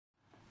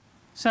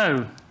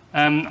So,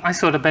 I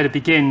thought I'd better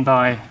begin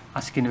by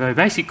asking a very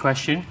basic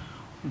question.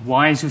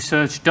 Why is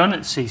research done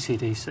at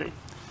CCDC?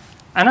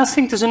 And I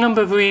think there's a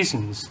number of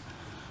reasons.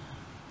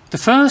 The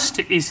first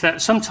is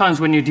that sometimes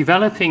when you're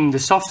developing the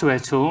software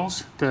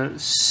tools that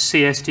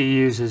CSD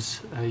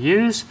users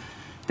use,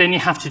 then you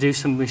have to do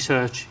some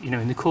research,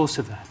 in the course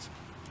of that.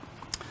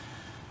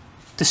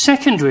 The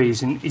second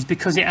reason is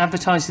because it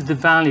advertises the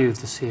value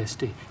of the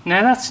CSD.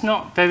 Now, that's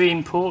not very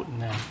important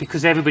now,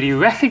 because everybody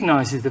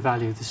recognises the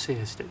value of the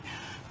CSD.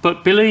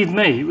 But believe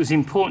me, it was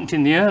important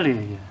in the earlier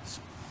years.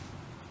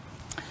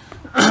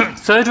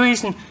 Third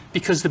reason,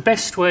 because the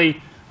best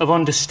way of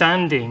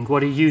understanding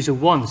what a user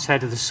wants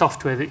out of the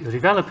software that you're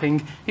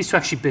developing is to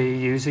actually be a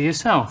user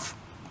yourself.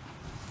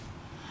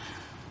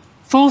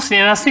 Fourthly,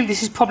 and I think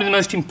this is probably the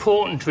most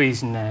important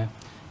reason now,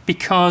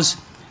 because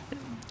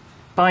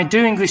by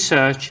doing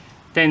research,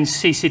 then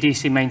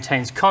CCDC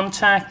maintains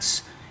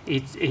contacts,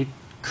 it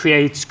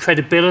creates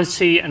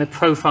credibility and a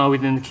profile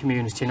within the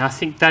community, and I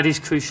think that is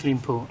crucially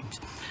important.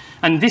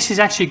 And this is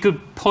actually a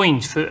good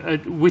point for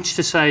which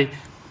to say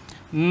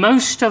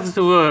most of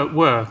the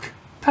work,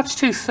 perhaps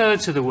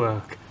 2/3 of the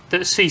work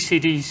that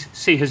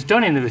CCDC has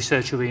done in the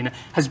research arena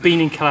has been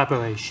in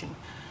collaboration.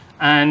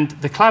 And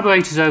the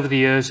collaborators over the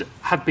years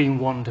have been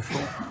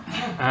wonderful.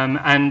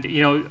 And,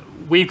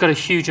 we've got a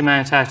huge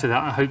amount out of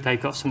that. I hope they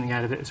got something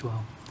out of it as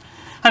well.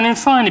 And then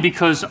finally,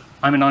 because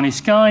I'm an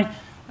honest guy,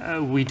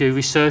 we do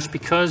research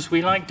because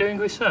we like doing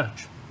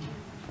research.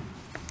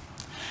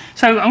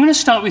 So I'm going to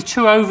start with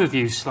two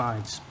overview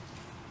slides.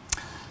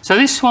 So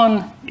this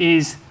one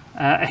is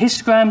a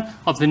histogram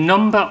of the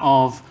number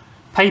of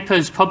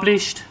papers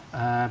published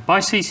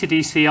by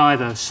CCDC,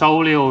 either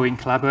solely or in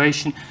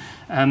collaboration,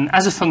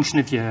 as a function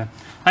of year.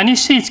 And you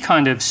see it's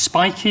kind of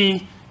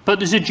spiky, but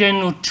there's a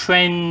general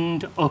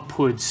trend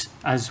upwards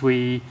as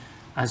we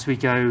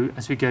go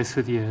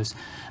through the years.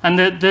 And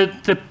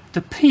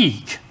the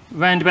peak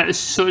around about the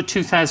sort of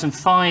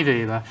 2005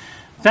 era,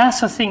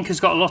 that I think has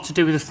got a lot to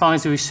do with the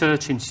Pfizer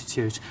Research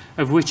Institute,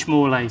 of which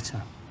more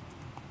later.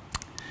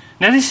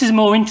 Now this is a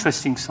more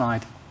interesting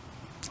slide.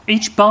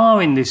 Each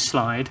bar in this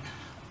slide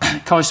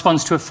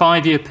corresponds to a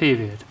 5-year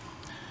period,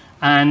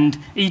 and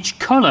each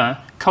colour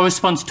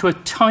corresponds to a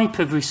type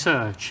of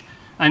research.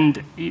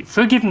 And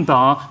for a given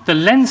bar, the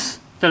length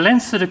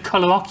that a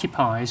colour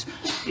occupies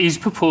is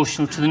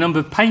proportional to the number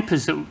of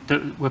papers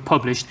that were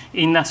published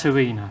in that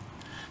arena.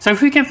 So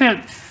if we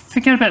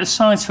forget about the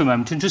science for a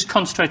moment and just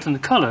concentrate on the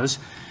colours,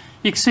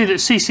 you can see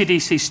that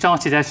CCDC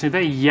started out in a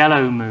very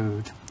yellow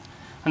mood.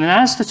 And then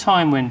as the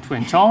time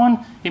went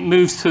on, it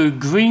moved through a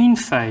green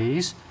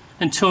phase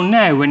until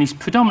now, when it's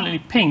predominantly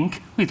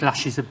pink with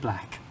lashes of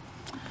black.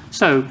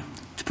 So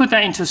to put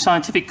that into a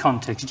scientific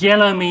context,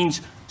 yellow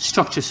means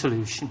structure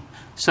solution.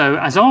 So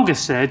as Olga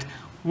said,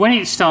 when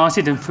it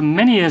started and for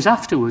many years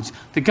afterwards,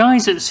 the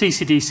guys at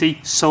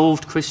CCDC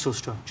solved crystal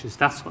structures.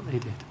 That's what they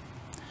did.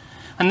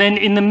 And then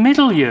in the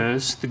middle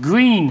years, the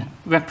green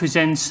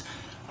represents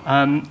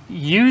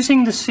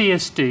using the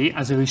CSD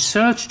as a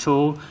research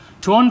tool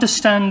to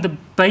understand the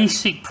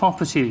basic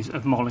properties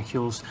of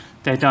molecules,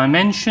 their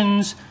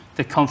dimensions,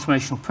 their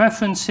conformational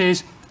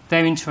preferences,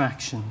 their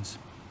interactions.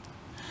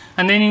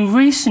 And then in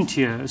recent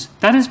years,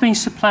 that has been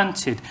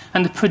supplanted,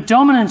 and the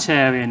predominant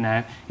area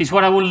now is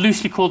what I will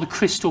loosely call the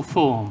crystal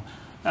form,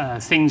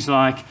 things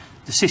like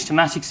the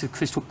systematics of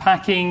crystal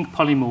packing,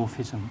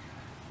 polymorphism.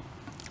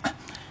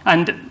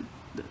 And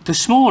the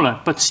smaller,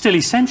 but still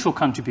essential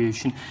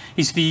contribution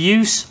is the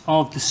use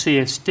of the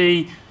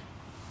CSD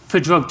for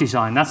drug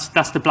design.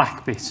 That's the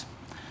black bit.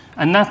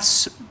 And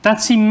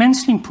that's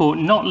immensely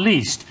important, not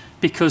least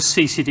because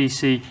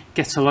CCDC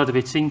gets a lot of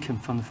its income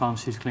from the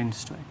pharmaceutical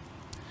industry.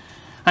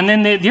 And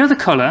then the other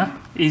colour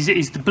is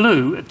the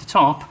blue at the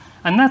top,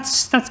 and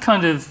that's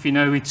kind of,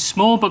 it's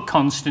small but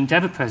constant,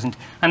 ever present,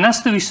 and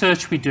that's the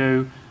research we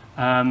do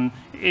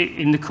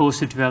in the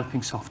course of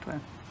developing software.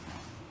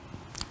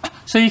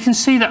 So you can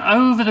see that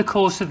over the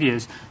course of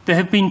years, there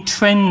have been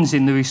trends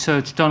in the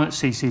research done at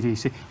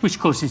CCDC, which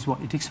of course is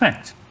what you'd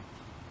expect.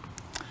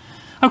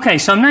 Okay,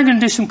 so I'm now going to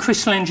do some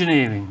crystal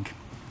engineering.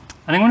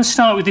 And I'm going to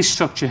start with this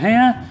structure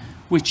here,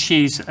 which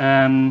is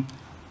one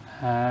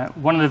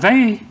of the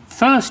very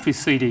first with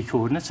 3D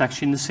coordinates,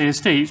 actually in the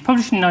CSD. It was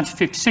published in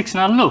 1956,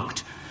 and I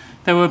looked.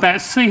 There were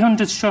about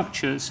 300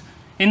 structures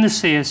in the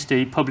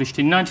CSD published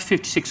in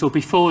 1956 or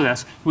before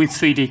that with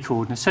 3D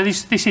coordinates. So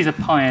this is a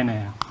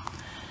pioneer.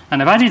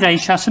 And I've added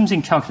H atoms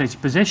in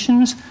calculated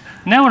positions.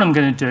 Now what I'm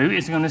going to do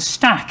is I'm going to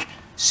stack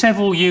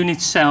several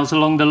unit cells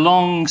along the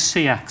long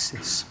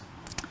C-axis.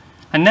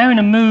 And now in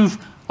a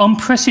move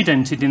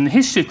unprecedented in the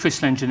history of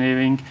crystal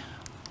engineering,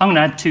 I'm going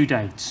to add 2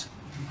 dates.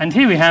 And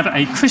here we have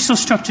a crystal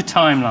structure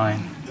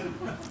timeline.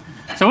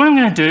 So what I'm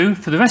going to do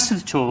for the rest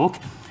of the talk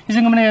is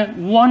I'm going to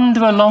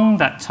wander along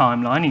that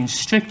timeline in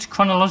strict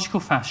chronological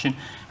fashion,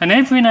 and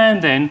every now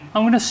and then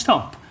I'm going to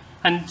stop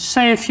and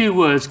say a few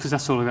words, because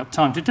that's all I've got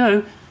time to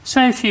do,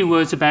 say a few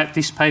words about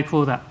this paper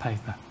or that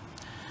paper.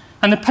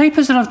 And the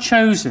papers that I've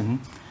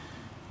chosen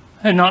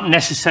are not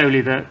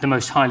necessarily the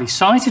most highly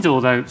cited,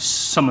 although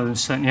some of them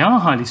certainly are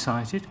highly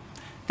cited.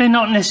 they're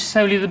not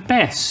necessarily the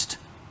best,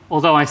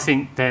 although I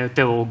think they're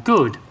all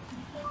good.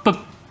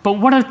 But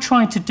what I've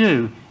tried to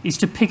do is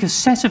to pick a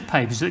set of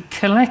papers that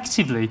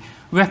collectively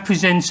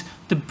represents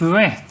the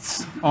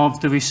breadth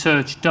of the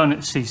research done at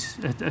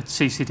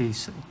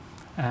CCDC.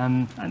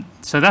 And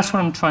so that's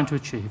what I'm trying to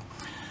achieve.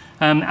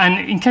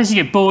 And in case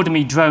you get bored of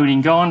me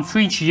droning on, for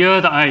each year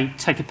that I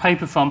take a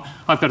paper from,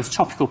 I've got a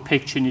topical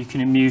picture, and you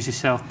can amuse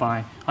yourself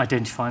by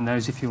identifying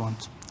those if you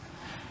want.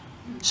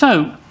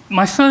 So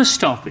my first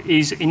stop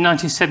is in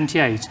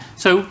 1978.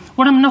 So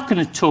what I'm not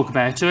going to talk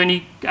about are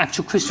any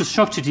actual crystal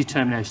structure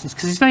determinations,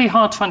 because it's very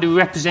hard to find a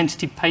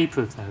representative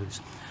paper of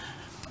those.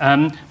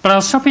 But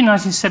I'll stop in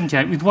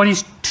 1978 with what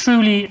is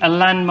truly a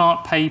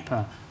landmark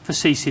paper for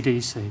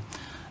CCDC.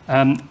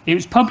 It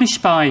was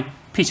published by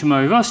Peter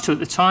Murray-Rust, who at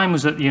the time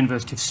was at the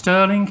University of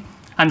Stirling,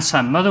 and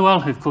Sam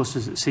Motherwell, who of course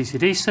was at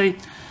CCDC.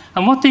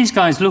 And what these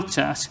guys looked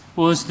at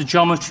was the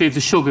geometry of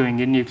the sugaring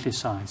in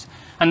nucleosides.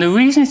 And the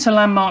reason it's a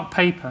landmark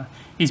paper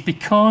is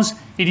because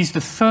it is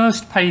the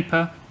first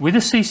paper with a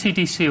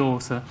CCDC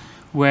author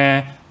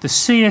where the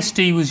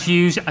CSD was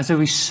used as a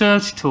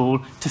research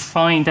tool to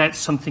find out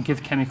something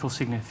of chemical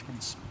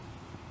significance.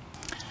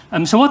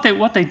 So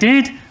what they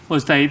did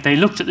was they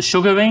looked at the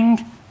sugaring.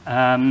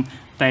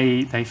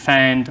 They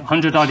found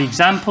 100-odd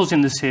examples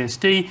in the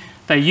CSD.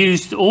 They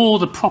used all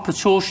the proper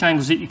torsion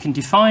angles that you can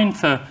define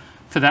for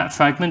that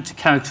fragment to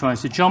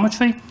characterize the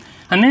geometry.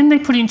 And then they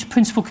put it into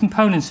principal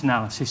components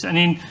analysis. And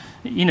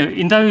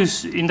in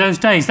those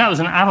days, that was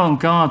an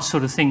avant-garde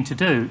sort of thing to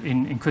do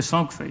in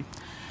crystallography.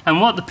 And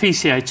what the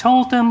PCA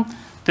told them,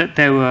 that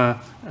there were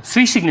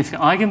 3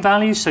 significant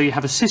eigenvalues. So you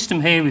have a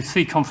system here with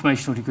 3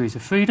 conformational degrees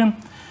of freedom.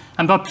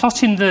 And by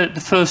plotting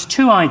the first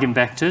 2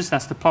 eigenvectors,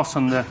 that's the plot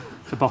on the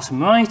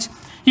bottom right,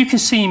 you can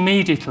see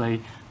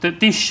immediately that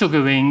this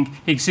sugar ring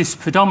exists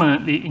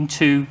predominantly in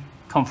 2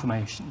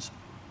 conformations.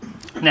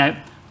 Now,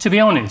 to be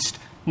honest,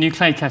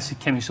 nucleic acid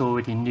chemists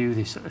already knew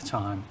this at the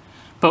time.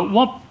 But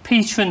what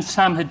Peter and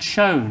Sam had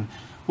shown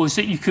was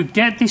that you could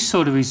get this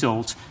sort of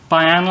result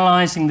by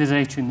analysing the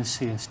data in the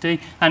CSD.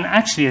 And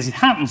actually, as it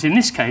happens, in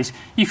this case,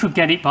 you could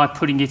get it by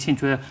putting it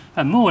into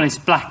a more or less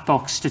black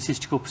box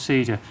statistical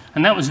procedure.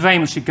 And that was very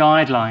much a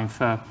guideline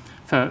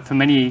for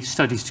many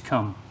studies to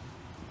come.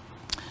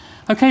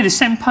 Okay, the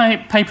second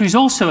paper is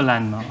also a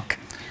landmark.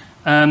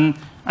 And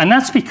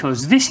that's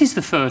because this is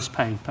the first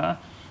paper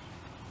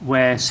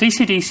where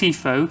CCDC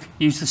folk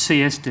used the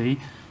CSD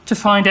to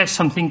find out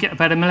something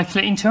about a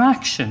molecular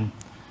interaction.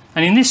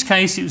 And in this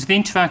case, it was the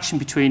interaction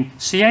between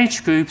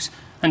CH groups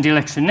and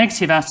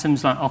electronegative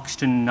atoms like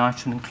oxygen,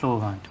 nitrogen, and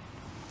chloride.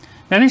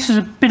 Now, this was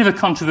a bit of a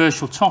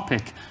controversial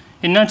topic.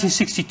 In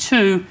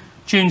 1962,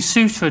 June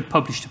Suter had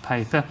published a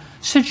paper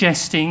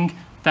suggesting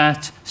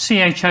that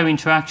CHO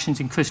interactions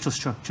in crystal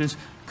structures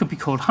could be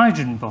called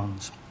hydrogen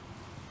bonds.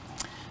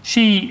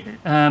 She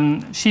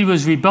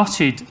was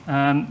rebutted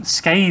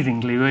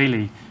scathingly,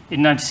 really,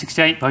 in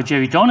 1968 by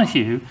Jerry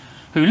Donoghue,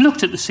 who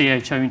looked at the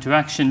CHO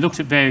interaction,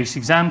 looked at various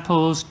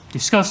examples,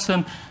 discussed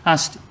them,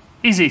 asked,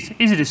 is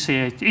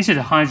it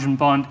a hydrogen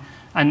bond?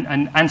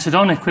 And answered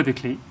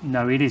unequivocally,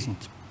 no, it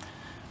isn't.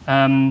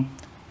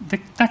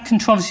 That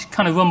controversy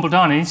kind of rumbled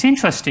on, and it's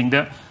interesting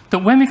that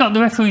when we got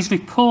the referees'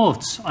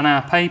 reports on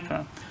our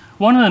paper,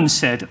 one of them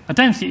said, I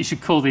don't think you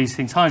should call these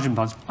things hydrogen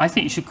bonds, I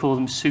think you should call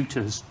them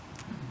suitors,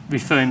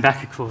 referring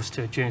back, of course,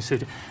 to June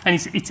Suter. And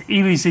it's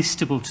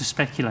irresistible to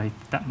speculate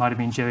that might have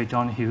been Jerry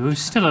Donoghue, who was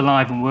still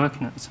alive and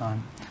working at the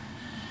time.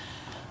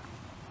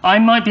 I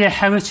might be a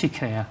heretic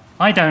here.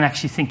 I don't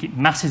actually think it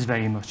matters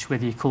very much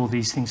whether you call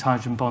these things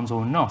hydrogen bonds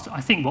or not.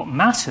 I think what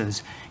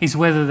matters is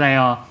whether they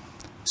are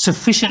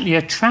sufficiently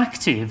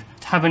attractive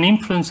to have an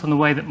influence on the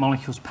way that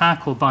molecules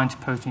pack or bind to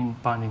protein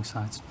binding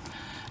sites.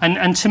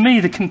 And to me,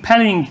 the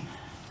compelling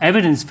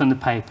evidence from the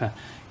paper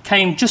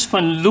came just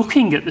from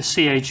looking at the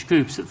CH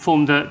groups that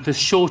form the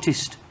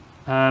shortest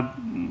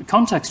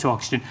contacts to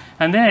oxygen.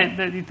 And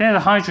they're the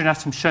hydrogen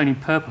atoms shown in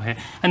purple here.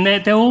 And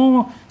they're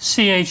all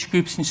CH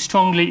groups in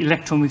strongly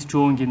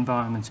electron-withdrawing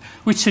environments,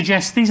 which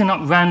suggests these are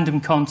not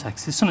random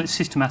contacts. There's something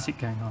systematic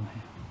going on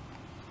here.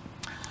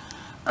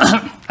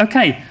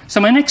 Okay, so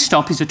my next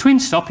stop is a twin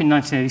stop in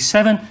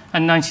 1987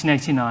 and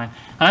 1989.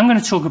 And I'm going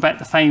to talk about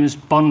the famous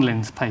bond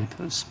length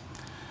papers.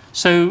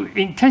 So,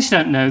 in case you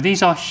don't know,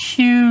 these are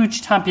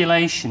huge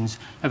tabulations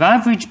of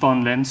average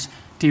bond lengths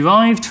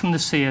derived from the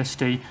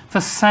CSD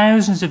for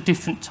thousands of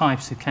different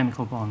types of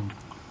chemical bond.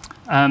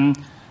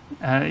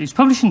 It's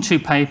published in 2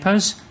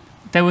 papers.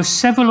 There were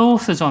several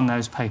authors on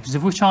those papers,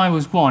 of which I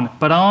was one,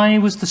 but I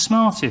was the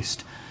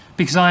smartest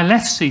because I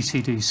left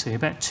CCDC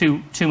about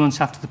two months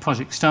after the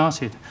project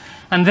started,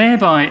 and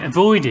thereby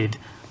avoided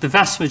the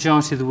vast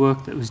majority of the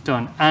work that was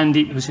done, and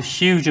it was a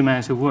huge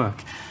amount of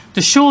work.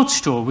 The short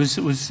straw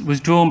was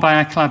drawn by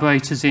our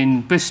collaborators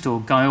in Bristol,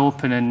 Guy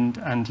Orpen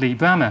and Lee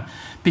Brammer,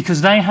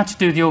 because they had to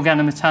do the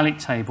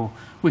organometallic table,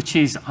 which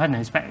is, I don't know,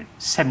 it's about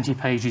 70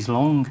 pages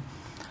long.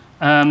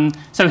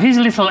 So here's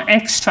a little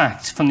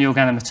extract from the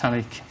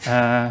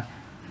organometallic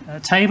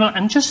table,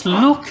 and just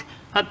look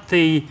at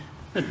the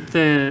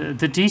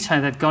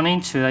detail they've gone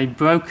into. They've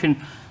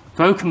broken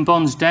broken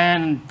bonds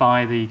down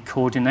by the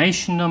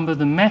coordination number of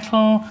the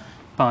metal,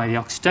 by the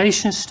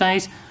oxidation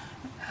state,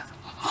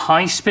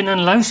 high spin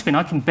and low spin.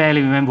 I can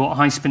barely remember what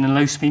high spin and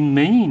low spin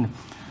mean.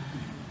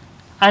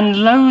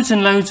 And loads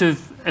of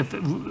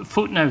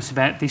footnotes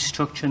about this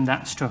structure and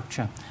that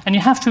structure. And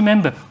you have to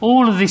remember,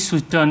 all of this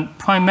was done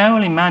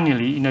primarily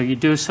manually. You know, you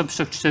do a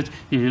substructure search,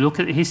 you look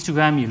at the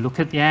histogram, you look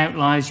at the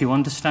outliers, you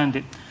understand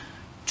it.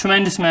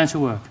 Tremendous amount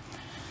of work.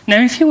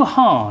 Now, if you were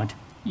hard,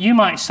 you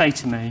might say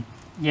to me,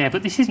 yeah,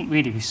 but this isn't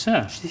really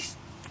research, this is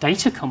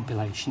data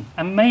compilation.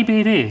 And maybe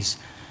it is,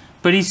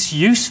 but it's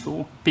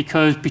useful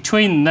because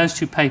between those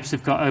two papers,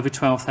 they've got over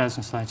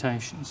 12,000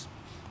 citations.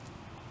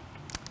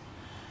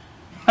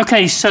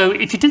 Okay, so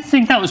if you didn't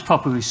think that was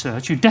proper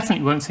research, you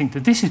definitely won't think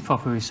that this is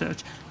proper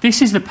research.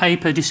 This is the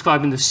paper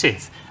describing the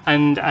CIF.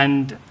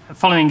 And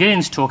following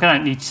Ian's talk, I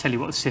don't need to tell you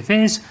what the CIF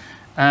is.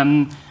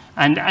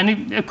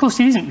 Of course,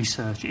 it isn't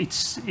research.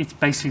 It's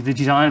basically the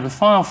design of a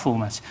file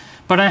format.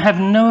 But I have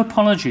no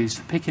apologies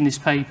for picking this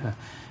paper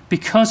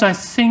because I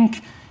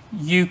think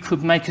you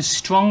could make a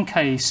strong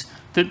case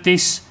that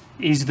this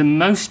is the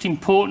most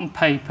important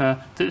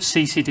paper that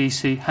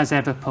CCDC has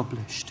ever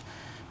published.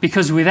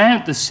 Because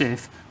without the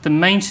CIF, the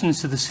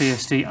maintenance of the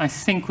CSD, I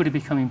think, would have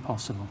become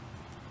impossible.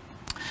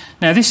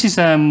 Now, this is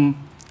an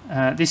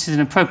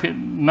appropriate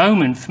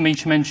moment for me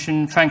to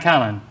mention Frank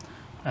Allen,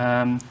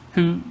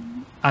 who,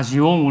 as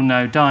you all will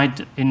know,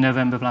 died in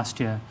November of last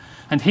year.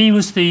 And he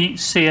was the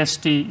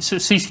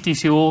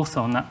CCDC author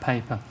on that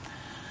paper.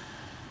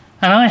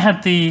 And I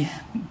had the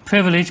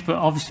privilege, but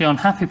obviously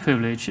unhappy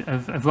privilege,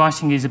 of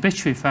writing his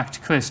obituary for Acta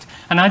Christ.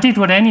 And I did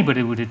what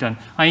anybody would have done.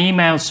 I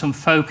emailed some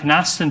folk and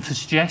asked them for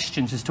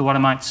suggestions as to what I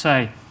might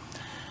say.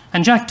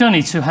 And Jack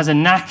Dunnett, who has a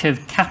knack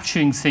of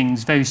capturing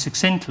things very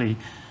succinctly,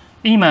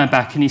 emailed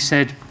back and he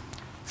said,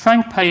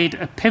 Frank played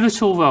a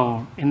pivotal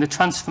role in the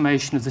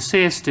transformation of the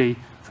CSD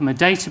from a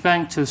data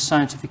bank to a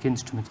scientific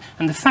instrument.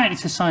 And the fact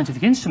it's a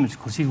scientific instrument, of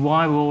course, is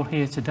why we're all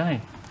here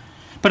today.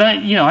 But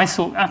I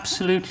thought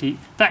absolutely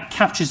that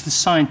captures the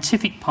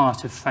scientific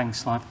part of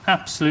Frank's life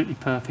absolutely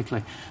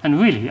perfectly. And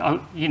really,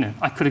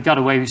 I could have got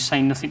away with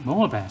saying nothing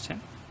more about it.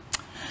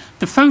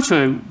 The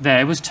photo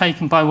there was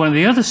taken by one of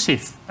the other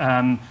CIF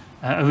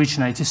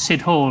originators,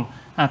 Sid Hall,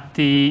 at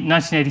the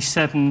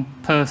 1987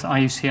 Perth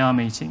IUCR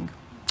meeting.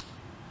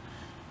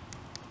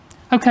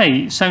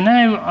 Okay, so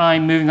now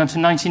I'm moving on to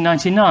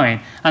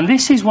 1999, and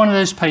this is one of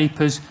those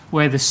papers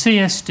where the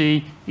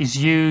CSD is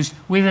used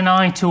with an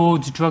eye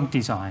towards drug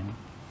design.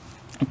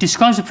 It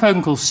describes a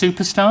program called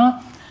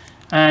Superstar,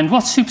 and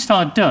what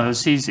Superstar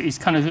does is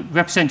kind of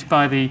represented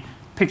by the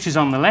pictures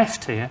on the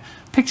left here.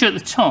 The picture at the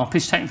top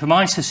is taken from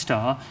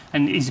Isostar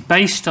and is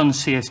based on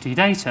CSD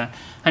data,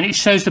 and it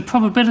shows the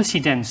probability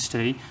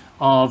density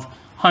of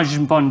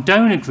hydrogen bond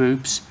donor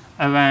groups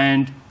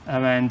around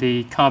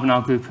the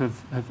carbonyl group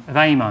of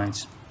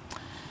amines.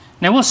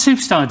 Now, what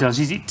Superstar does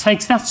is it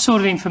takes that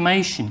sort of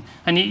information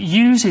and it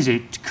uses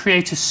it to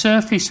create a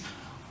surface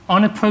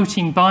on a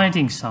protein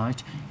binding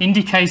site,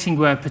 indicating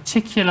where a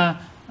particular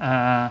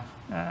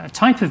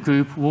type of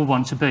group will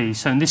want to be.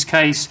 So in this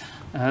case,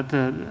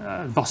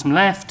 the bottom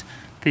left,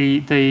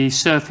 the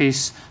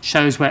surface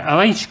shows where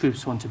OH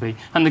groups want to be.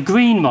 And the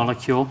green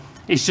molecule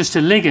is just a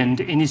ligand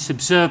in its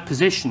observed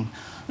position,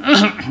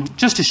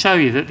 just to show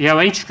you that the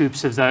OH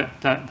groups of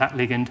that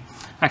ligand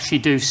actually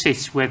do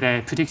sit where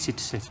they're predicted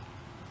to sit.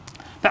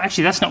 But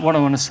actually, that's not what I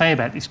want to say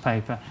about this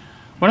paper.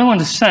 What I want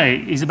to say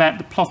is about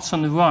the plots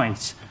on the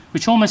right,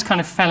 which almost kind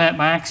of fell out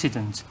by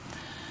accident.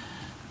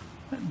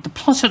 The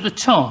plot at the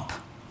top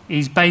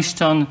is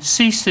based on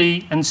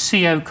CC and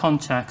CO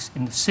contacts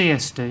in the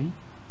CSD.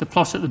 The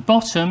plot at the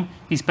bottom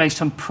is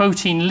based on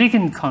protein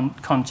ligand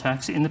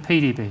contacts in the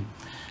PDB.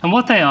 And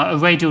what they are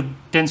radial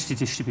density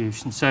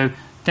distributions, so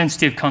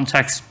density of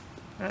contacts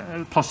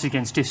plotted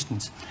against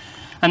distance.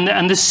 And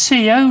the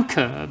CO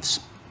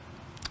curves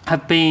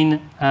have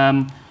been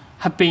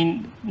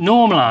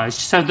normalized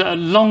so that at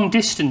long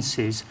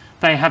distances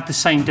they have the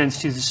same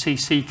density as the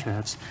CC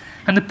curves.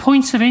 And the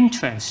points of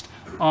interest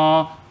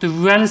are the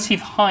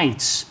relative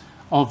heights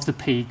of the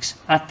peaks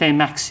at their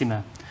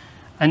maxima.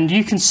 And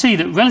you can see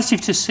that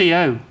relative to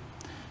CO,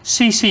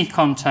 CC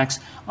contacts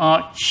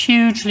are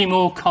hugely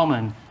more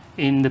common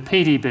in the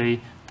PDB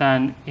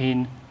than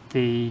in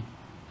the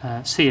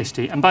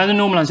CSD. And by the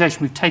normalization,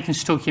 we've taken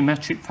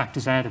stoichiometric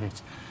factors out of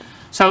it.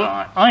 So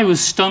I was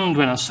stunned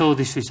when I saw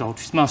this result,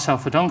 it's Marcel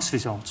Fadonk's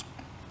result,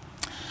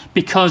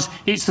 because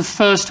it's the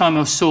first time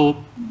I saw,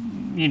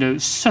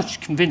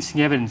 such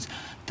convincing evidence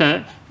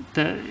that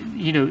the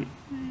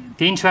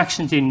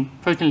interactions in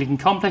protein ligand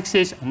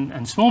complexes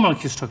and small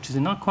molecule structures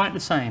are not quite the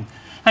same.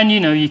 And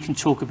you can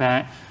talk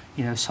about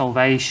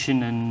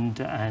solvation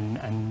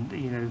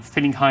and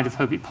filling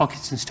hydrophobic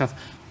pockets and stuff,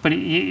 but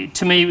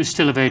to me it was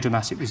still a very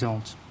dramatic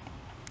result.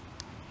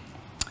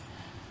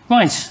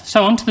 Right,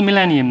 so on to the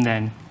millennium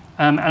then.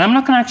 And I'm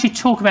not going to actually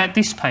talk about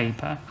this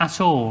paper at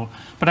all,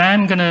 but I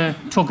am going to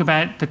talk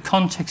about the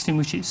context in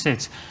which it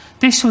sits.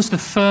 This was the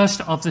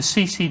first of the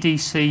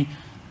CCDC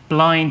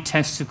blind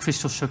tests of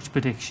crystal structure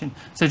prediction.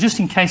 So just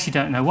in case you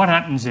don't know, what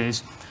happens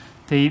is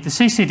the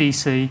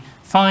CCDC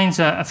finds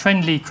a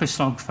friendly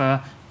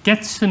crystallographer,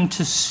 gets them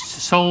to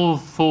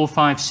solve 4,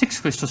 5, 6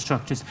 crystal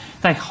structures.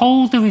 They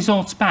hold the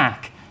results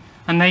back,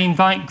 and they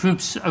invite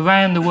groups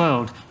around the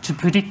world to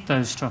predict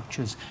those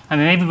structures. And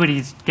then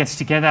everybody gets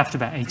together after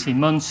about 18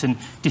 months and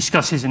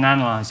discusses and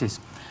analyses.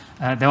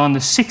 They're on the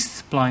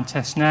 6th blind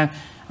test now,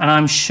 and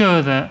I'm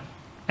sure that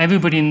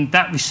everybody in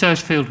that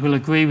research field will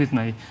agree with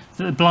me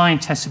that the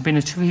blind tests have been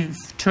a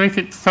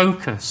terrific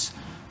focus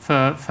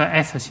for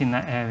effort in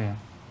that area.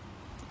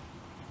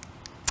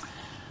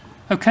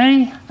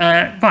 Okay,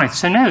 right,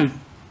 so now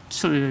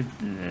sort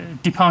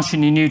of departure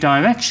in a new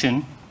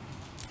direction.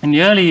 In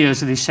the early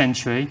years of this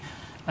century,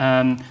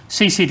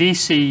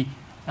 CCDC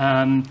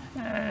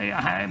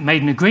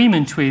made an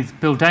agreement with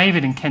Bill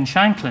David and Ken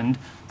Shankland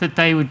that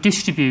they would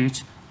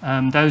distribute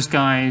those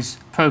guys'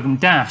 program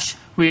DASH,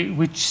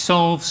 which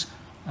solves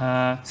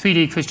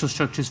 3D crystal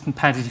structures from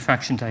powder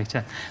diffraction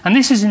data. And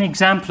this is an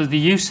example of the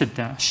use of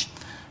DASH.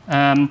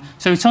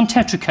 So it's on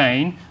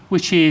tetracaine,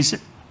 which is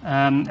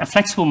a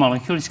flexible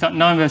molecule. It's got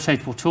 9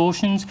 rotatable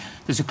torsions.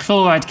 There's a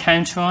chloride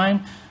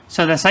counterion.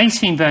 So that's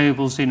 18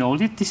 variables in all.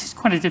 This is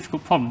quite a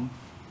difficult problem.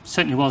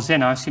 Certainly was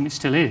then, I assume it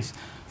still is,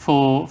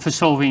 for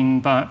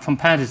solving from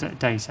powder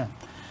data.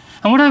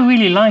 And what I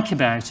really like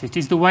about it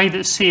is the way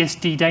that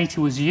CSD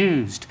data was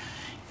used.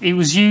 It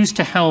was used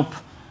to help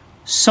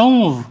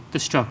solve the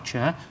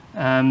structure.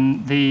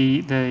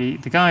 The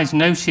guys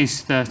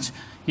noticed that,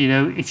 you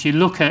know, if you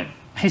look at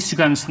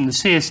histograms from the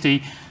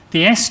CSD,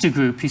 the ester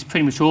group is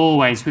pretty much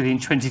always within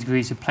 20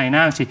 degrees of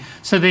planarity.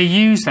 So they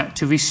use that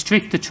to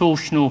restrict the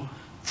torsional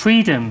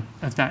freedom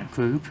of that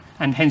group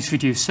and hence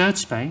reduce surge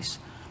space.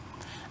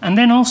 And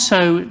then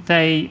also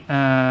they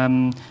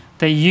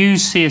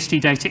use CSD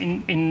data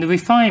in the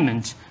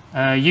refinement,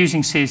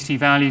 using CSD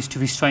values to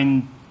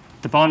restrain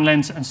the bond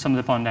lengths and some of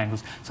the bond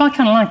angles. So I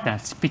kind of like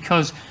that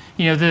because,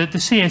 you know, the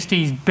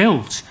CSD is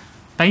built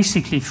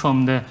basically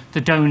from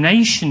the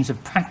donations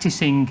of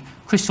practicing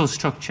crystal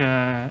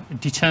structure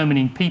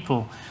determining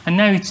people, and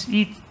now it's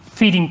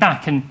feeding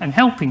back and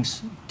helping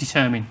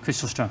determine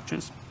crystal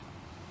structures.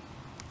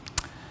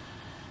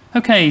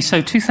 Okay,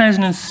 so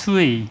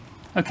 2003.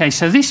 Okay,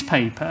 so this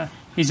paper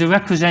is a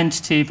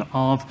representative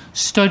of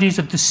studies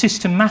of the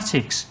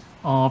systematics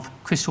of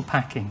crystal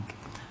packing.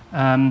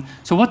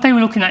 So what they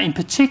were looking at in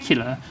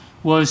particular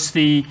was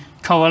the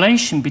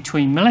correlation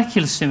between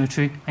molecular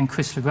symmetry and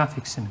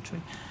crystallographic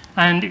symmetry.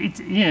 And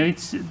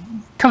it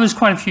covers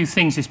quite a few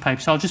things, this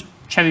paper, so I'll just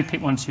cherry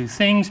pick 1 or 2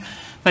 things.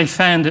 They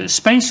found that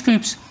space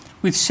groups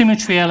with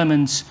symmetry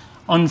elements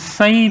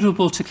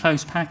unfavourable to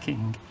close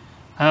packing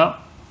are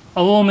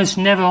almost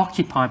never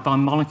occupied by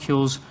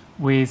molecules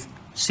with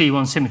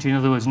C1 symmetry, in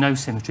other words, no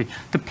symmetry.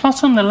 The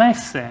plot on the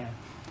left there,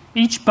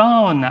 each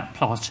bar on that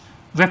plot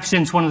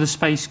represents one of the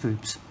space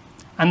groups.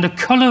 And the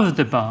colour of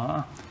the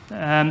bar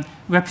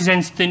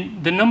represents the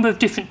number of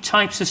different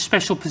types of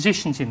special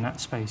positions in that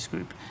space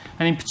group.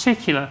 And in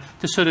particular,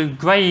 the sort of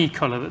grey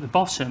colour at the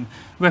bottom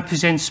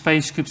represents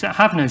space groups that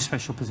have no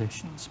special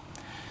positions.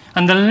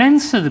 And the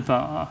length of the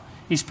bar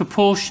is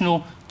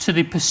proportional to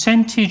the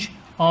percentage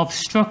of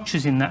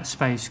structures in that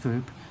space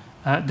group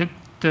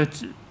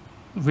that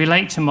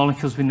relate to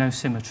molecules with no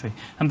symmetry.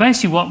 And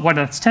basically what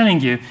that's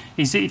telling you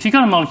is that if you've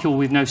got a molecule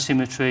with no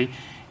symmetry,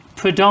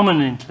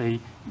 predominantly,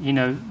 you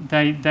know,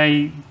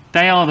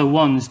 they are the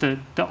ones that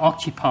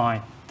occupy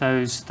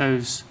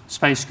those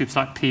space groups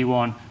like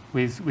P1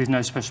 with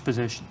no special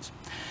positions.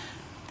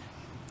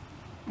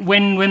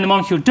 When the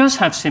molecule does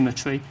have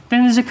symmetry,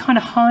 then there's a kind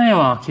of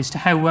hierarchy as to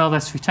how well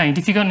that's retained.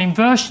 If you've got an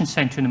inversion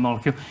center in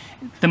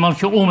the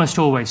molecule almost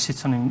always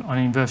sits on an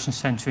inversion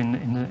center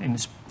in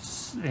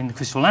the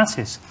crystal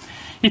lattice.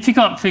 If you've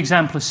got, for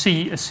example, a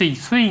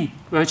C3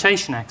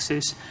 rotation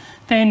axis,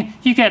 then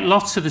you get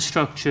lots of the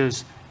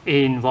structures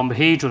in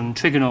rhombohedral and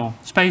trigonal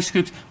space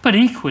groups, but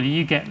equally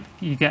you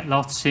get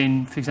lots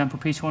in, for example,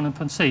 P1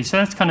 and C. So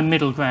that's kind of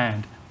middle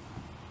ground.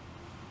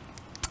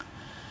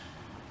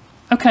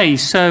 Okay,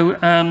 so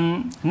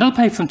another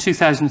paper from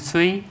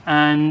 2003,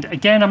 and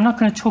again, I'm not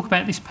going to talk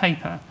about this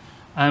paper,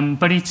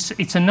 but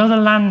it's another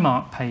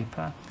landmark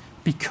paper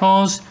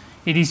because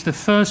it is the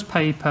first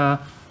paper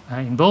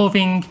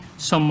involving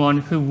someone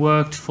who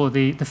worked for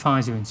the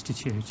Pfizer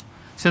Institute.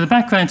 So the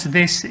background to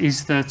this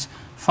is that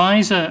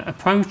Pfizer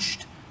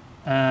approached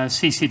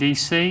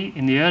CCDC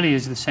in the early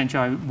years of the century.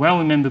 I well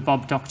remember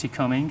Bob Doherty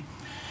coming.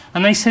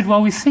 And they said,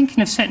 well, we're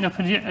thinking of setting up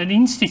an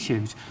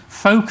institute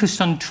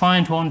focused on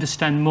trying to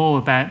understand more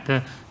about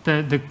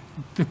the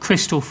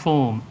crystal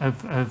form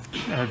of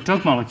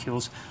drug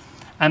molecules.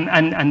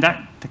 And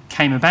that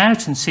came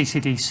about, and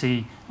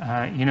CCDC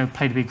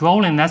played a big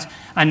role in that.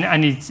 And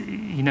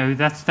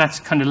that's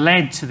kind of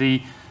led to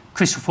the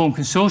Crystal Form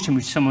Consortium,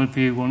 which some of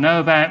you will know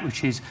about,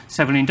 which is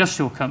several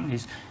industrial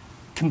companies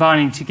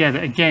combining together,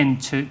 again,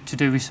 to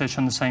do research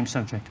on the same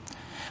subject.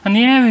 And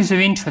the areas of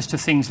interest are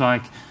things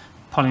like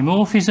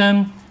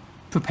polymorphism,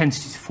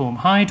 propensity to form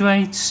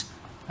hydrates,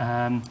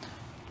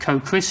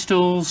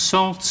 co-crystals,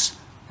 salts,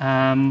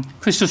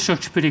 crystal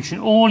structure prediction,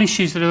 all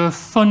issues that are of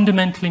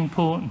fundamental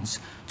importance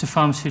to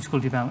pharmaceutical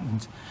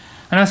development.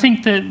 And I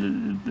think that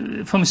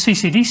from a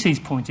CCDC's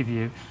point of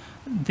view,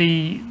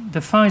 the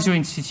Pfizer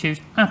Institute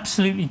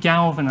absolutely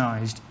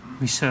galvanised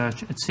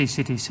research at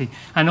CCDC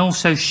and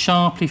also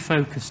sharply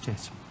focused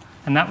it.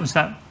 And that was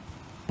that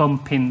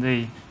bump in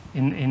the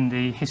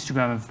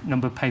histogram of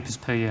number of papers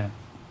per year.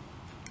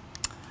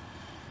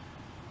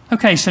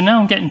 Okay, so now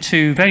I'm getting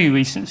to very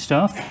recent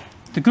stuff.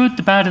 The Good,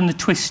 the Bad and the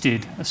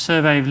Twisted, a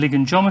survey of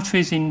ligand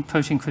geometries in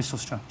protein crystal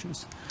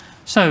structures.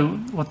 So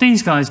what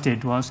these guys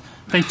did was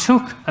they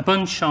took a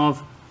bunch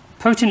of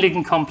protein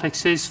ligand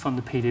complexes from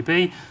the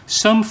PDB,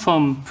 some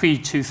from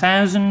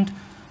pre-2000,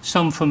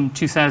 some from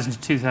 2000 to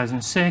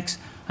 2006,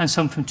 and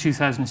some from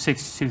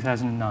 2006 to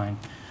 2009.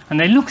 And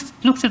they looked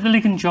at the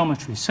ligand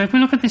geometries. So if we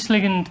look at this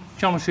ligand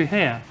geometry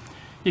here,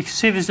 you can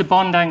see there's a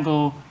bond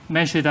angle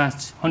measured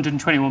at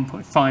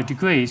 121.5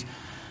 degrees.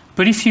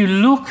 But if you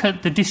look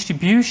at the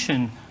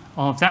distribution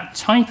of that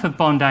type of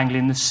bond angle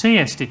in the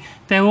CSD,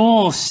 they're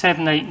all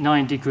 7, 8,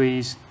 9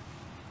 degrees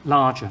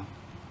larger.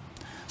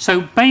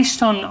 So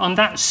based on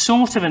that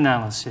sort of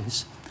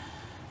analysis,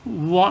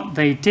 what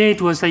they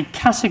did was they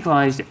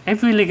categorized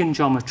every ligand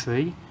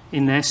geometry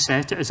in their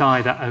set as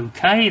either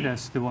OK,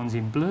 that's the ones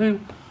in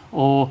blue,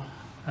 or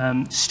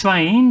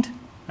strained,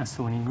 that's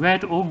the one in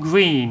red, or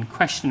green,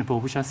 questionable,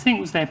 which I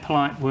think was their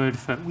polite word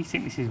for, we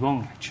think this is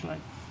wrong, actually.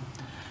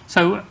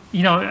 So,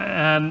 you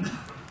know,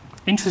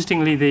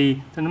 interestingly,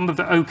 the number of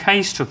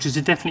OK structures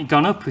have definitely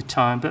gone up with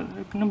time,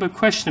 but the number of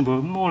questionable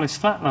are more or less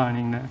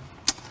flatlining there.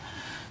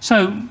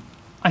 So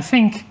I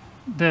think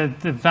the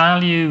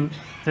value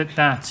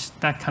that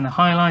kind of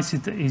highlights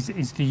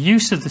is the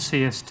use of the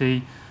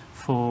CSD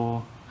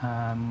for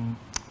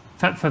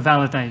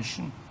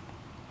validation.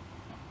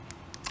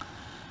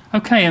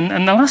 Okay,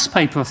 and the last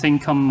paper, I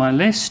think, on my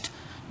list,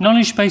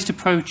 knowledge-based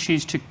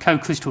approaches to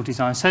co-crystal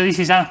design. So this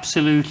is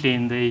absolutely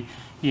in the,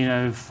 you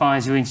know,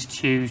 Pfizer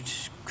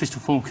Institute,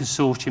 Crystal Form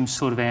Consortium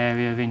sort of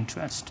area of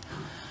interest.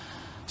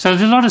 So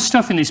there's a lot of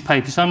stuff in this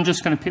paper, so I'm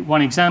just going to pick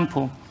one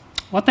example.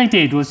 What they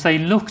did was they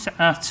looked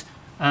at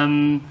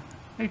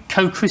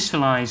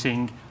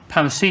co-crystallizing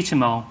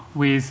paracetamol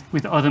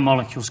with other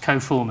molecules,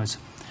 co-formers.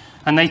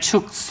 And they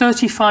took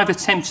 35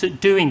 attempts at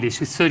doing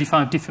this with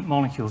 35 different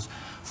molecules,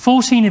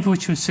 14 of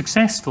which were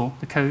successful,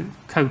 the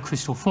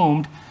co-crystal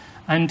formed,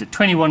 and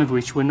 21 of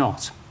which were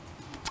not.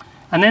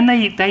 And then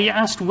they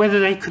asked whether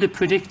they could have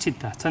predicted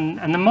that.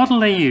 And the model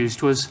they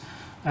used was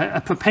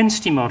a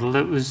propensity model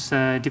that was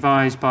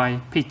devised by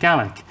Pete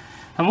Gallick.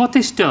 And what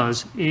this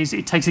does is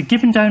it takes a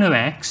given donor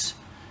X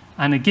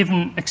and a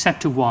given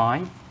acceptor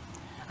Y,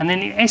 and then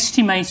it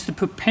estimates the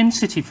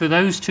propensity for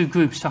those two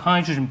groups to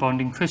hydrogen bond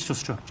in crystal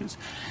structures.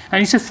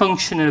 And it's a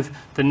function of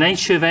the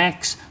nature of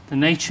X, the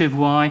nature of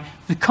Y,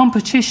 the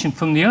competition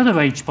from the other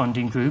H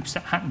bonding groups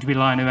that happen to be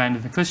lying around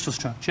in the crystal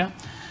structure,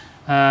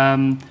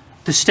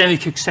 the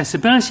steric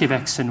accessibility of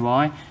X and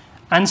Y,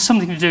 and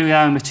something to do with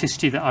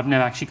aromaticity that I've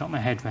never actually got my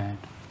head around.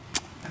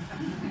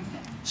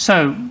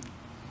 So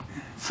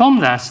from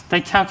that,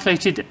 they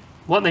calculated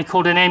what they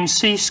called an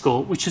MC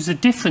score, which is the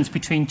difference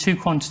between two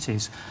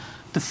quantities.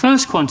 The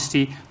first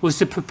quantity was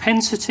the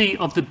propensity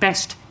of the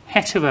best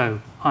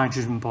hetero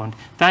hydrogen bond.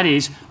 That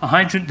is,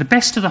 the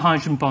best of the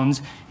hydrogen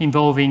bonds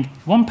involving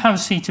one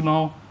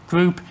paracetamol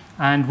group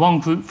and one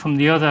group from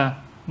the other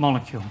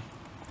molecule.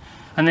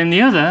 And then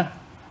the other,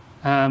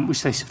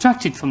 which they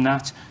subtracted from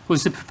that,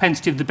 was the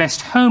propensity of the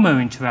best homo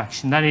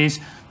interaction. That is,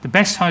 the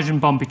best hydrogen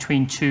bond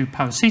between two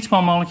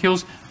paracetamol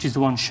molecules, which is the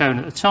one shown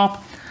at the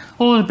top,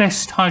 or the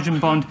best hydrogen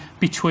bond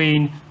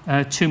between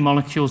two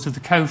molecules of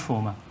the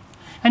coformer.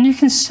 And you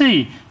can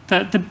see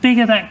that the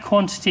bigger that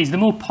quantity is, the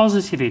more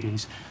positive it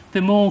is,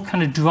 the more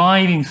kind of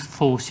driving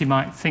force you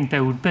might think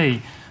there would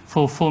be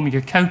for forming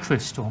a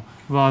co-crystal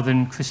rather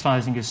than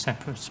crystallizing as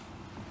separate.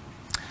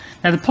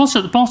 Now the plots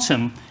at the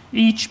bottom,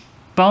 each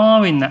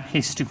bar in that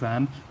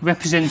histogram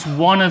represents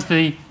one of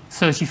the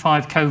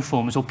 35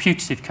 coformers or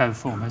putative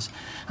coformers,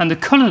 and the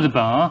colour of the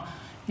bar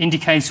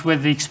indicates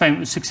whether the experiment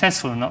was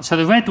successful or not. So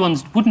the red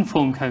ones wouldn't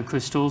form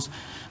co-crystals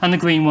and the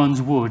green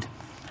ones would.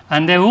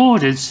 And they're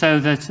ordered so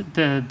that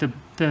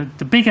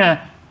the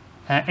bigger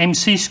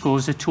MC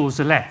scores are towards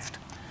the left.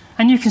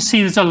 And you can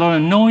see there's a lot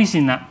of noise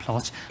in that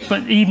plot,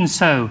 but even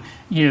so,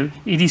 you know,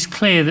 it is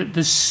clear that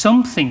there's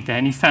something there.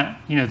 And in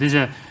fact, you know, there's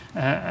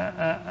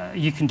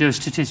you can do a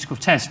statistical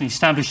test in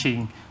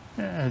establishing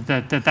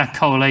that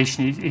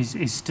correlation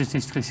is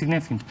statistically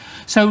significant.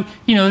 So,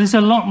 you know, there's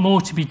a lot more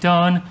to be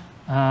done,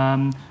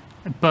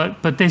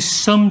 but there's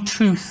some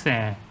truth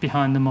there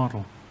behind the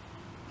model.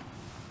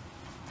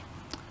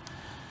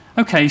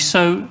 Okay,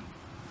 so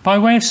by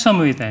way of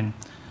summary then,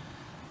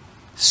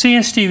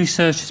 CSD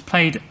research has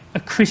played a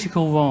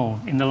critical role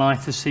in the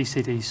life of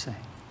CCDC.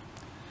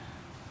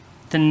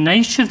 The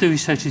nature of the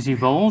research has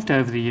evolved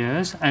over the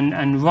years,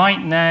 and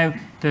right now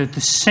the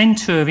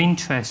centre of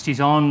interest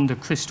is on the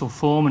crystal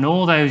form and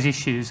all those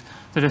issues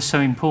that are so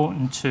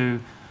important to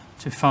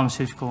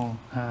pharmaceutical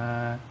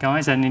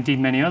guys and indeed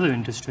many other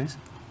industries.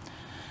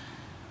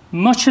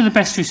 Much of the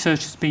best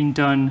research has been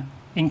done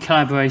in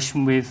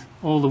collaboration with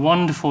all the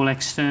wonderful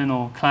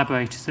external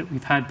collaborators that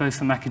we've had, both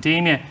from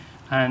academia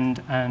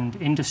and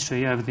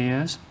industry over the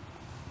years.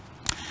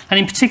 And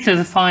in particular,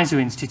 the Pfizer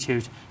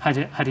Institute had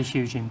a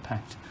huge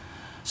impact.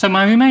 So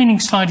my remaining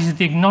slide is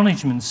the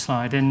acknowledgement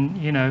slide, and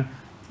you know,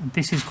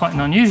 this is quite an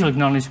unusual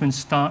acknowledgement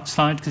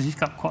slide because it's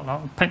got quite a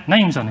lot of pet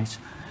names on it.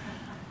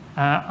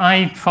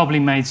 I probably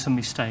made some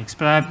mistakes,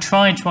 but I've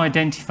tried to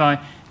identify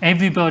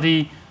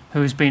everybody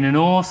who has been an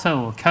author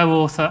or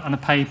co-author on a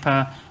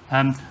paper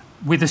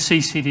with a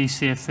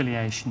CCDC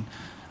affiliation.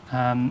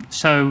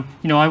 So,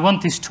 you know, I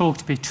want this talk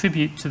to be a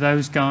tribute to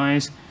those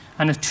guys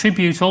and a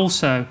tribute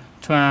also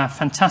to our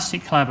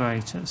fantastic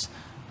collaborators.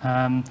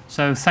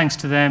 So thanks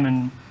to them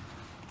and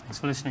thanks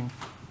for listening.